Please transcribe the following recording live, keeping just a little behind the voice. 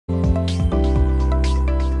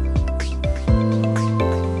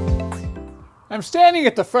I'm standing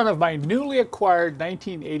at the front of my newly acquired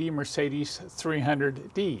 1980 Mercedes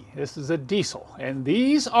 300D. This is a diesel, and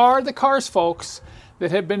these are the cars, folks,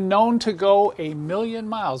 that have been known to go 1,000,000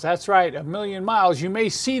 miles. That's right, 1,000,000 miles. You may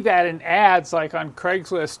see that in ads like on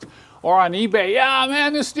Craigslist or on eBay. Yeah,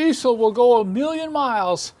 man, this diesel will go 1,000,000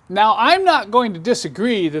 miles. Now, I'm not going to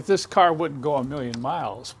disagree that this car wouldn't go 1,000,000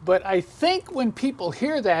 miles, but I think when people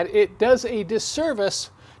hear that, it does a disservice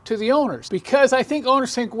to the owners, because I think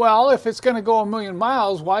owners think, well, if it's going to go 1,000,000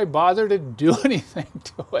 miles, why bother to do anything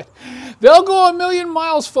to it? They'll go 1,000,000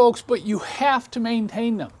 miles, folks, but you have to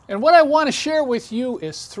maintain them. And what I want to share with you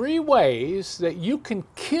is 3 ways that you can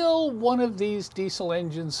kill one of these diesel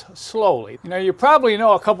engines slowly. You know, you probably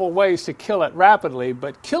know a couple of ways to kill it rapidly,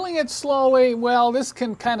 but killing it slowly, well, this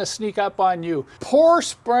can kind of sneak up on you. Poor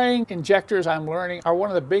spraying injectors, I'm learning, are one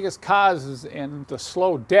of the biggest causes in the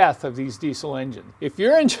slow death of these diesel engines. If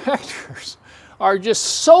your injectors are just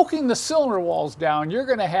soaking the cylinder walls down, you're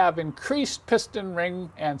going to have increased piston ring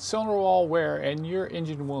and cylinder wall wear, and your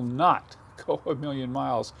engine will not go 1,000,000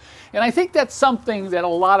 miles. And I think that's something that a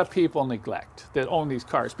lot of people neglect that own these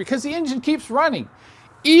cars, because the engine keeps running.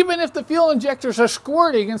 Even if the fuel injectors are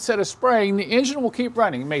squirting instead of spraying, the engine will keep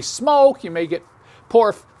running. You may smoke, you may get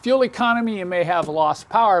poor fuel economy, you may have lost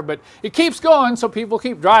power, but it keeps going, so people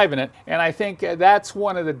keep driving it. And I think that's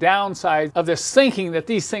one of the downsides of this thinking that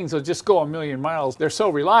these things will just go 1,000,000 miles. They're so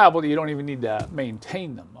reliable that you don't even need to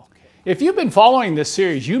maintain them. If you've been following this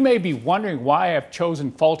series, you may be wondering why I've chosen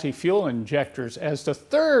faulty fuel injectors as the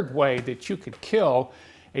 3rd way that you could kill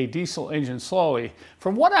a diesel engine slowly.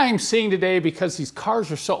 From what I'm seeing today, because these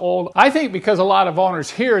cars are so old, I think because a lot of owners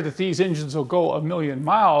hear that these engines will go 1,000,000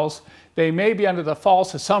 miles, they may be under the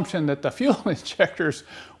false assumption that the fuel injectors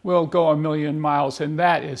will go 1,000,000 miles, and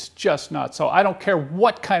that is just not so. I don't care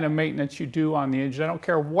what kind of maintenance you do on the engine. I don't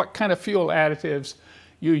care what kind of fuel additives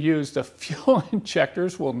you use. The fuel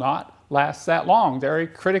injectors will not last that long. They're a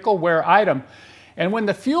critical wear item. And when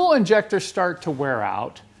the fuel injectors start to wear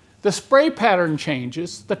out, the spray pattern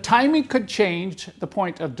changes, the timing could change the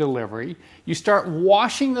point of delivery, you start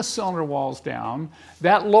washing the cylinder walls down,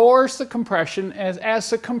 that lowers the compression.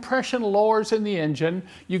 As the compression lowers in the engine,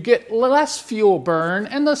 you get less fuel burn,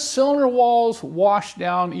 and the cylinder walls wash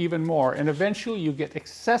down even more. And eventually you get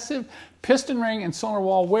excessive piston ring and cylinder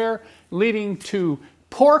wall wear, leading to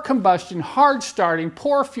poor combustion, hard starting,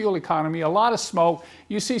 poor fuel economy, a lot of smoke.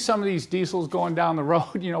 You see some of these diesels going down the road,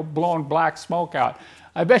 you know, blowing black smoke out.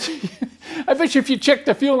 I bet you if you check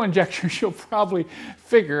the fuel injectors, you'll probably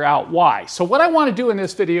figure out why. So what I want to do in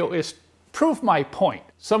this video is prove my point.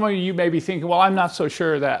 Some of you may be thinking, well, I'm not so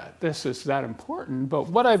sure that this is that important, but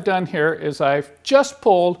what I've done here is I've just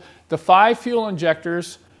pulled the 5 fuel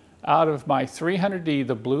injectors out of my 300D,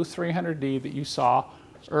 the blue 300D that you saw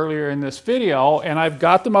earlier in this video, and I've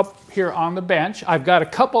got them up here on the bench. I've got a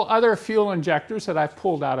couple other fuel injectors that I've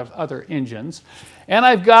pulled out of other engines, and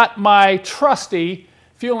I've got my trusty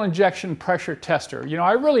fuel injection pressure tester. You know,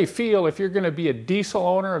 I really feel if you're going to be a diesel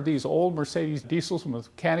owner of these old Mercedes diesels with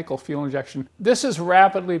mechanical fuel injection, this is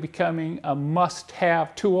rapidly becoming a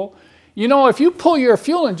must-have tool. You know, if you pull your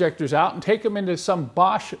fuel injectors out and take them into some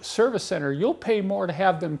Bosch service center, you'll pay more to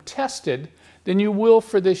have them tested than you will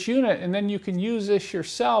for this unit, and then you can use this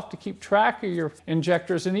yourself to keep track of your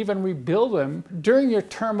injectors and even rebuild them during your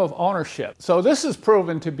term of ownership. So this has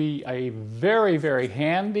proven to be a very, very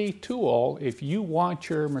handy tool if you want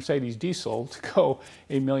your Mercedes diesel to go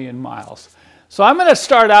 1,000,000 miles. So I'm going to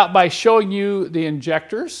start out by showing you the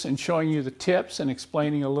injectors and showing you the tips and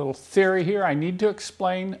explaining a little theory here. I need to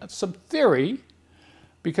explain some theory,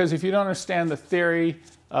 because if you don't understand the theory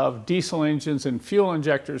of diesel engines and fuel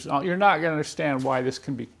injectors, you're not going to understand why this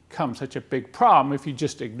can become such a big problem if you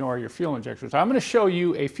just ignore your fuel injectors. I'm going to show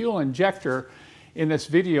you a fuel injector in this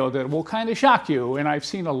video that will kind of shock you, and I've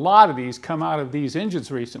seen a lot of these come out of these engines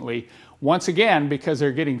recently, once again because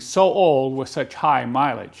they're getting so old with such high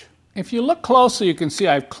mileage. If you look closely, you can see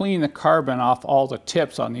I've cleaned the carbon off all the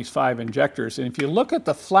tips on these 5 injectors, and if you look at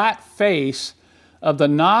the flat face of the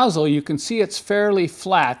nozzle, you can see it's fairly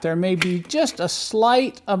flat. There may be just a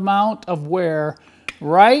slight amount of wear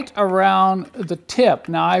right around the tip.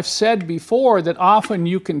 Now, I've said before that often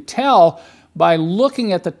you can tell by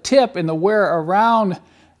looking at the tip and the wear around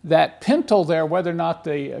that pintle there whether or not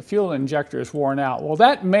the fuel injector is worn out. Well,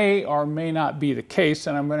 that may or may not be the case,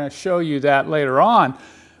 and I'm going to show you that later on.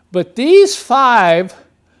 But these 5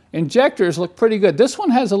 injectors look pretty good. This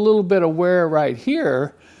one has a little bit of wear right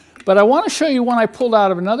here, but I want to show you one I pulled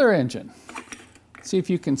out of another engine. See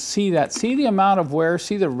if you can see that. See the amount of wear,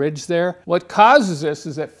 see the ridge there? What causes this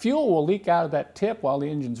is that fuel will leak out of that tip while the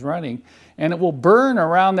engine's running, and it will burn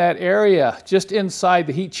around that area just inside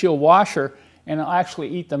the heat shield washer, and it'll actually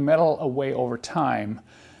eat the metal away over time.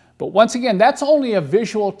 But once again, that's only a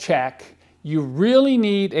visual check. You really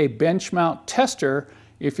need a bench mount tester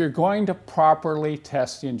if you're going to properly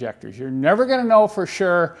test the injectors. You're never going to know for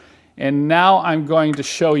sure, and now I'm going to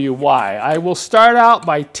show you why. I will start out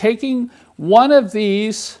by taking one of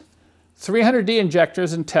these 300D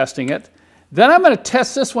injectors and testing it. Then I'm going to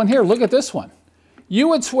test this one here. Look at this one. You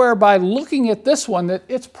would swear by looking at this one that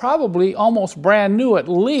it's probably almost brand new. At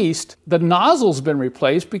least the nozzle's been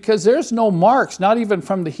replaced because there's no marks, not even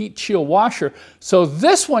from the heat shield washer. So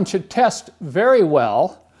this one should test very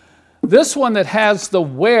well. This one that has the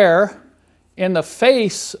wear in the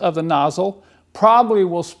face of the nozzle probably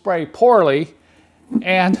will spray poorly.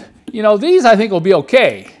 And you know, these I think will be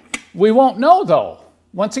okay. We won't know though.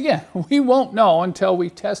 Once again, we won't know until we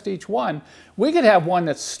test each one. We could have one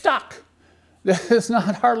that's stuck, that is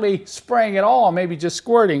not hardly spraying at all, maybe just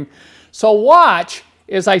squirting. So watch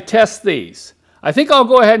as I test these. I think I'll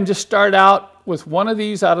go ahead and just start out with one of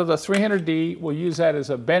these out of the 300D. We'll use that as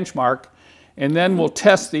a benchmark, and then we'll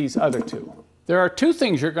test these other two. There are two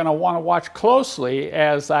things you're going to want to watch closely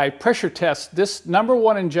as I pressure test this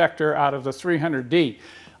 #1 injector out of the 300D.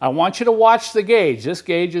 I want you to watch the gauge. This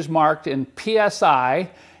gauge is marked in PSI.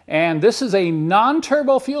 And this is a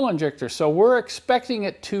non-turbo fuel injector, so we're expecting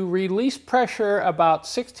it to release pressure about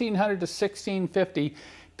 1600 to 1650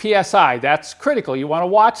 PSI. That's critical. You want to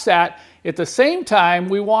watch that. At the same time,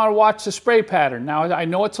 we want to watch the spray pattern. Now, I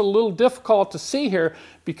know it's a little difficult to see here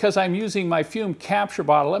because I'm using my fume capture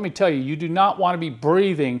bottle. Let me tell you, you do not want to be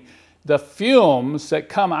breathing the fumes that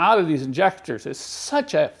come out of these injectors. It's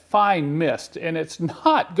such a fine mist, and it's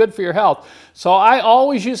not good for your health. So I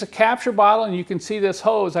always use a capture bottle, and you can see this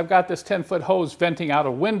hose. I've got this 10-foot hose venting out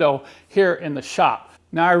a window here in the shop.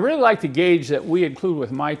 Now, I really like the gauge that we include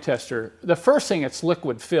with my tester. The first thing, it's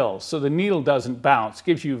liquid filled, so the needle doesn't bounce.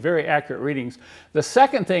 Gives you very accurate readings. The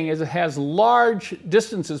second thing is it has large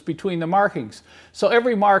distances between the markings. So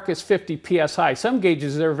every mark is 50 PSI. Some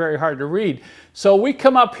gauges, they're very hard to read. So we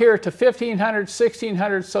come up here to 1500,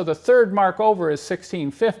 1600, so the third mark over is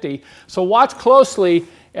 1650. So watch closely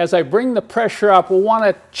as I bring the pressure up. We'll want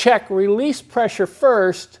to check release pressure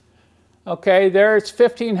first. Okay, there it's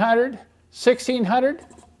 1500. 1600,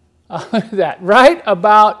 look at that, right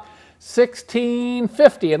about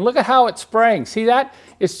 1650. And look at how it's spraying. See that?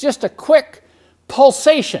 It's just a quick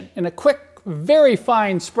pulsation and a quick, very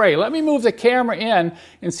fine spray. Let me move the camera in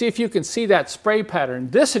and see if you can see that spray pattern.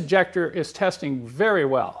 This injector is testing very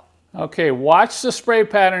well. Okay, watch the spray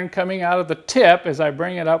pattern coming out of the tip as I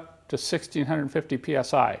bring it up to 1650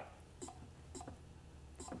 PSI.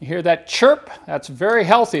 You hear that chirp? That's very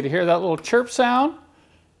healthy to hear that little chirp sound.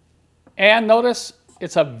 And notice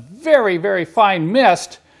it's a very, very fine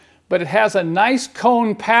mist, but it has a nice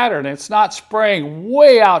cone pattern. It's not spraying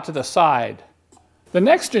way out to the side. The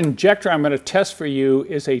next injector I'm going to test for you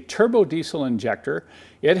is a turbo diesel injector.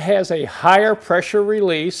 It has a higher pressure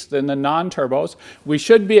release than the non-turbos. We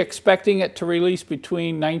should be expecting it to release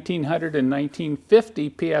between 1900 and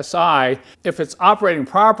 1950 PSI if it's operating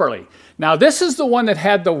properly. Now this is the one that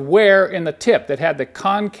had the wear in the tip, that had the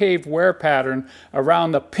concave wear pattern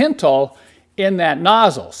around the pintle in that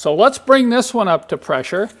nozzle. So let's bring this one up to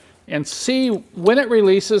pressure and see when it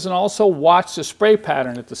releases, and also watch the spray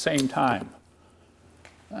pattern at the same time.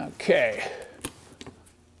 Okay,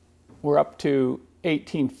 we're up to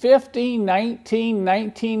 1850,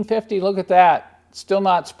 1950, look at that, still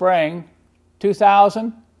not spraying.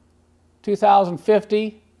 2000,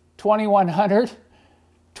 2050, 2100,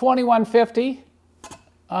 2150.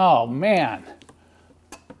 Oh man,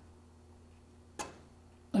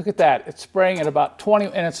 look at that, it's spraying at about 20,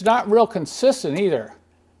 and it's not real consistent either.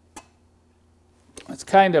 It's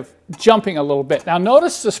kind of jumping a little bit. Now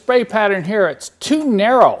notice the spray pattern here, it's too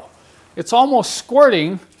narrow. It's almost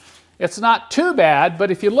squirting. It's not too bad, but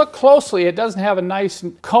if you look closely, it doesn't have a nice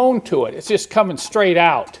cone to it. It's just coming straight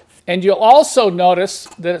out. And you'll also notice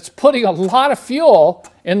that it's putting a lot of fuel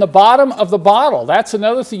in the bottom of the bottle. That's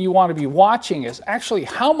another thing you want to be watching, is actually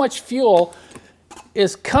how much fuel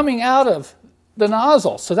is coming out of the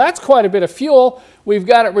nozzle. So that's quite a bit of fuel. We've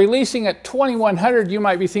got it releasing at 2100. You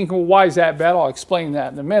might be thinking, well, why is that bad? I'll explain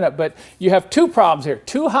that in a minute. But you have two problems here.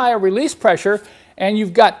 Too high a release pressure, and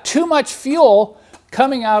you've got too much fuel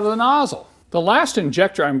coming out of the nozzle. The last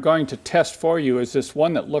injector I'm going to test for you is this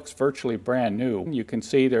one that looks virtually brand new. You can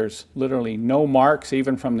see there's literally no marks,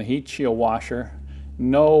 even from the heat shield washer,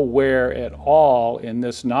 no wear at all in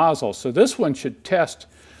this nozzle. So this one should test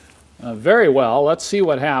very well. Let's see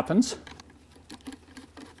what happens.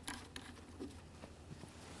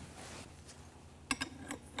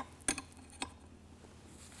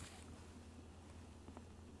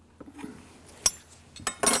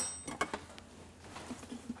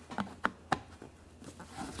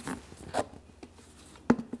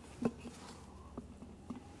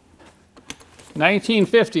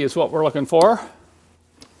 1950 is what we're looking for.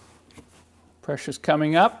 Pressure's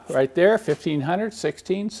coming up right there, 1500,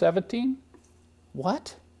 16, 17.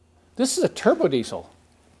 What? This is a turbo diesel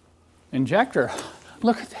injector.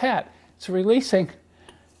 Look at that. It's releasing.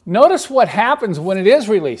 Notice what happens when it is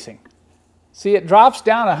releasing. See, it drops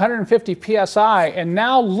down 150 psi, and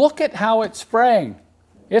now look at how it's spraying.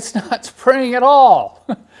 It's not spraying at all.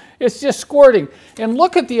 It's just squirting. And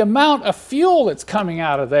look at the amount of fuel that's coming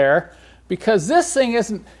out of there, because this thing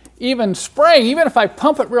isn't even spraying. Even if I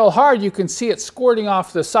pump it real hard, you can see it squirting off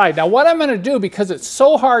to the side. Now what I'm going to do, because it's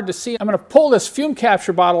so hard to see, I'm going to pull this fume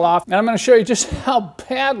capture bottle off, and I'm going to show you just how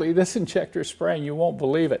badly this injector is spraying. You won't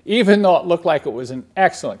believe it, even though it looked like it was in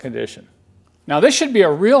excellent condition. Now this should be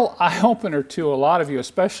a real eye-opener to a lot of you,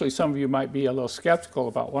 especially some of you might be a little skeptical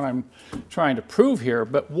about what I'm trying to prove here,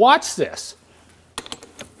 but watch this.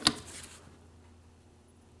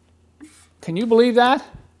 Can you believe that?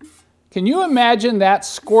 Can you imagine that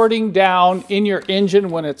squirting down in your engine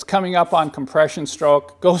when it's coming up on compression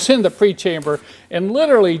stroke, goes in the pre-chamber, and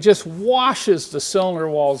literally just washes the cylinder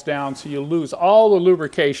walls down so you lose all the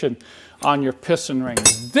lubrication on your piston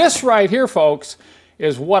rings? This right here, folks,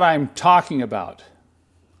 is what I'm talking about.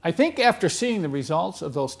 I think after seeing the results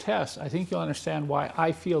of those tests, I think you'll understand why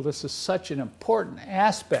I feel this is such an important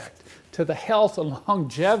aspect to the health and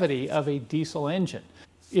longevity of a diesel engine.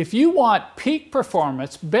 If you want peak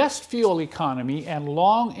performance, best fuel economy, and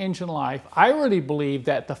long engine life, I really believe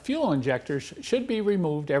that the fuel injectors should be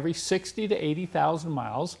removed every 60 to 80,000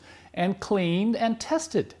 miles and cleaned and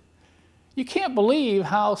tested. You can't believe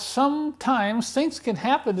how sometimes things can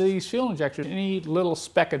happen to these fuel injectors. Any little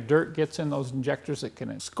speck of dirt gets in those injectors, it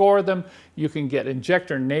can score them. You can get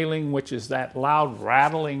injector nailing, which is that loud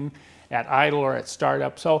rattling at idle or at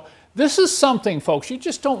startup. So this is something, folks, you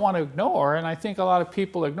just don't want to ignore, and I think a lot of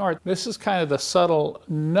people ignore it. This is kind of the subtle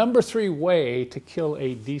number 3 way to kill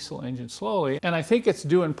a diesel engine slowly, and I think it's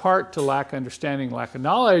due in part to lack of understanding, lack of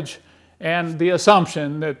knowledge, and the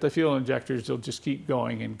assumption that the fuel injectors will just keep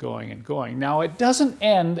going and going and going. Now, it doesn't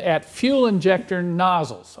end at fuel injector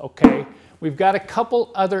nozzles, okay? We've got a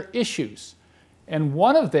couple other issues, and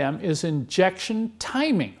one of them is injection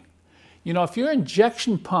timing. You know, if your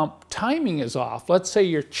injection pump timing is off, let's say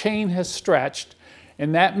your chain has stretched,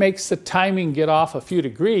 and that makes the timing get off a few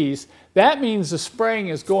degrees, that means the spraying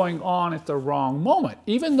is going on at the wrong moment.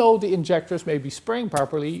 Even though the injectors may be spraying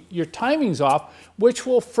properly, your timing's off, which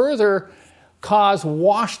will further cause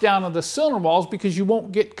wash down of the cylinder walls because you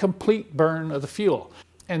won't get complete burn of the fuel.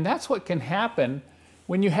 And that's what can happen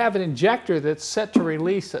when you have an injector that's set to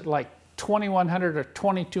release at like 2100 or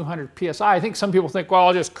 2200 psi. I think some people think, well,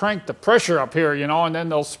 I'll just crank the pressure up here, you know, and then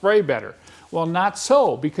they'll spray better. Well, not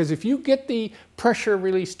so, because if you get the pressure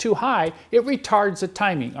release too high, it retards the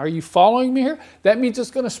timing. Are you following me here? That means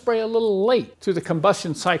it's going to spray a little late through the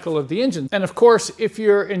combustion cycle of the engine. And of course, if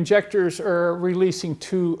your injectors are releasing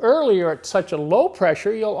too early or at such a low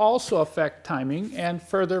pressure, you'll also affect timing and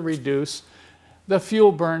further reduce the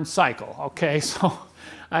fuel burn cycle. Okay, so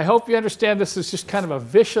I hope you understand this is just kind of a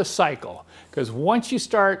vicious cycle, because once you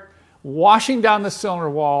start washing down the cylinder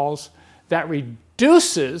walls, that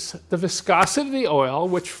reduces the viscosity of the oil,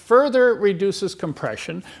 which further reduces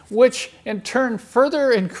compression, which in turn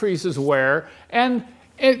further increases wear, and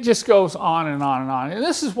it just goes on and on and on. And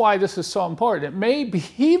this is why this is so important. It may be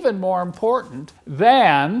even more important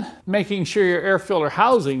than making sure your air filter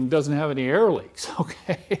housing doesn't have any air leaks,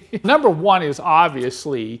 okay? Number 1 is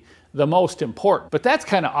obviously the most important, but that's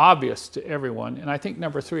kind of obvious to everyone, and I think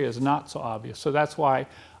number 3 is not so obvious. So that's why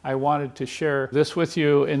I wanted to share this with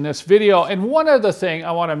you in this video. And one other thing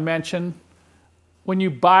I want to mention, when you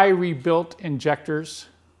buy rebuilt injectors,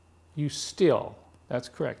 you still, that's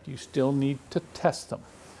correct, you still need to test them.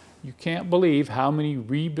 You can't believe how many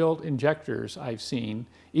rebuilt injectors I've seen,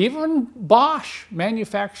 even Bosch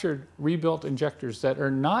manufactured rebuilt injectors that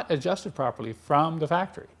are not adjusted properly from the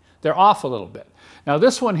factory. They're off a little bit. Now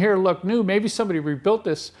this one here looked new. Maybe somebody rebuilt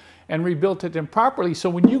this and rebuilt it improperly. So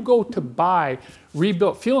when you go to buy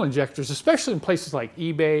rebuilt fuel injectors, especially in places like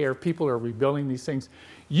eBay or people are rebuilding these things,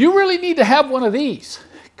 you really need to have one of these,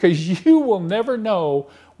 because you will never know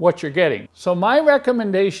what you're getting. So my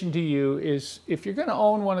recommendation to you is, if you're going to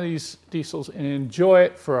own one of these diesels and enjoy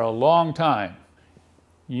it for a long time,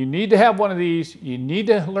 you need to have one of these, you need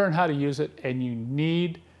to learn how to use it, and you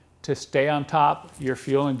need to stay on top of your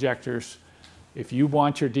fuel injectors if you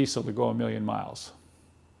want your diesel to go 1,000,000 miles.